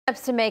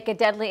Steps to make a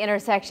deadly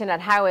intersection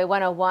at Highway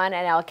 101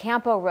 and El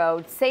Campo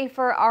Road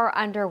safer are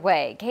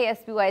underway.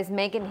 KSBY's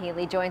Megan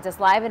Healy joins us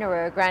live in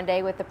Arroyo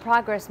Grande with the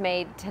progress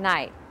made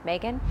tonight.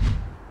 Megan?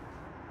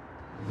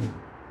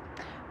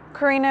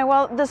 Karina,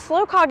 well, the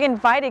SLOCOG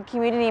invited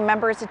community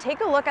members to take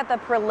a look at the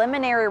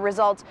preliminary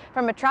results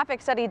from a traffic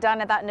study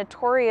done at that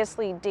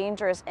notoriously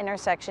dangerous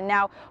intersection.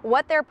 Now,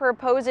 what they're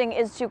proposing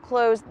is to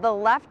close the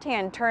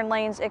left-hand turn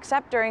lanes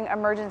except during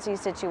emergency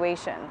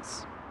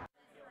situations.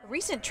 A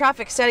recent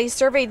traffic study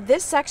surveyed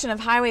this section of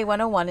Highway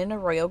 101 in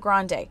Arroyo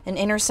Grande, an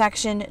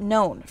intersection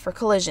known for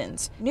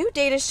collisions. New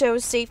data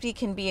shows safety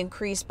can be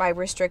increased by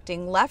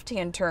restricting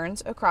left-hand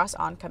turns across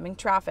oncoming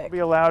traffic. Be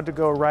allowed to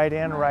go right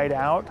in, right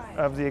out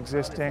of the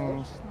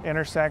existing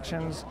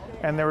intersections,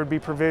 and there would be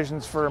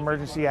provisions for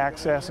emergency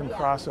access and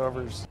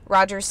crossovers.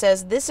 Rogers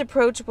says this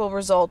approach will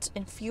result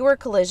in fewer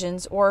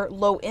collisions or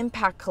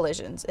low-impact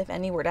collisions if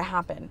any were to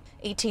happen.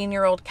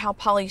 18-year-old Cal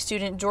Poly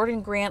student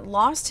Jordan Grant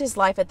lost his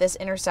life at this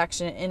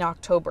intersection in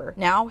October.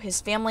 Now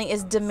his family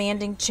is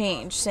demanding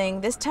change,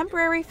 saying this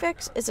temporary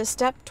fix is a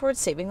step towards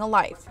saving a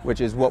life.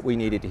 Which is what we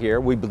needed to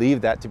hear. We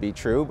believe that to be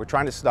true. We're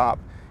trying to stop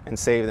and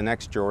save the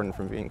next Jordan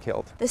from being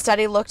killed. The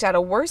study looked at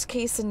a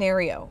worst-case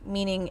scenario,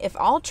 meaning if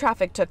all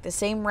traffic took the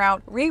same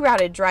route,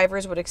 rerouted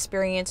drivers would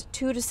experience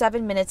 2 to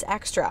 7 minutes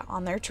extra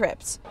on their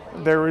trips.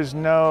 There is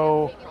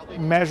no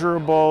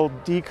measurable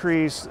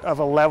decrease of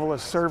a level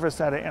of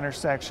service at an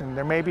intersection.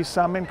 There may be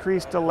some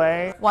increased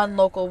delay. One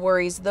local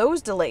worries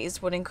those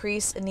delays would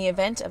increase in the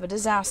event of a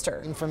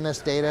disaster. And from this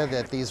data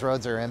that these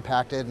roads are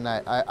impacted, and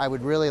I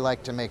would really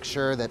like to make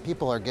sure that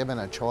people are given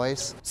a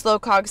choice.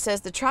 SLOCOG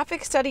says the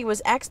traffic study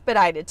was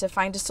expedited to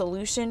find a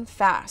solution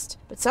fast,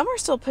 but some are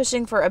still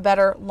pushing for a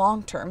better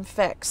long-term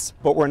fix.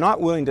 But we're not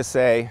willing to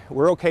say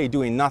we're okay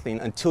doing nothing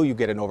until you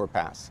get an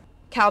overpass.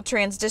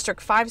 Caltrans District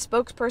 5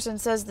 spokesperson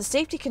says the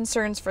safety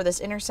concerns for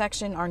this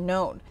intersection are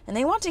known, and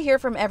they want to hear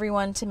from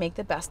everyone to make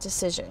the best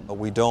decision.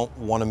 We don't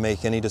want to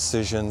make any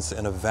decisions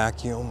in a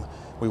vacuum.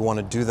 We want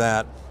to do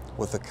that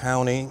with the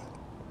county,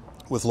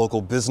 with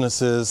local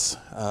businesses,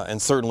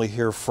 and certainly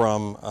hear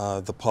from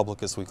the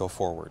public as we go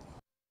forward.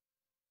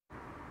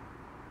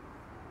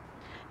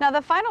 Now, the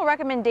final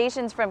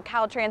recommendations from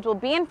Caltrans will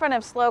be in front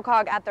of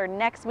SLOCOG at their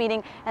next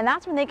meeting, and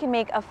that's when they can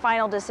make a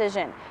final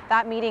decision.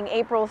 That meeting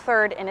April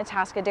 3rd in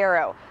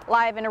Atascadero.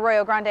 Live in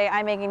Arroyo Grande,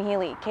 I'm Megan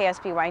Healy,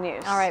 KSBY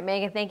News. All right,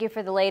 Megan, thank you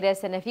for the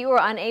latest. And if you were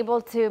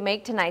unable to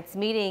make tonight's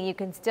meeting, you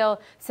can still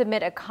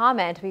submit a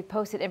comment. We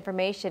posted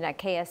information at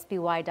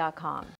ksby.com.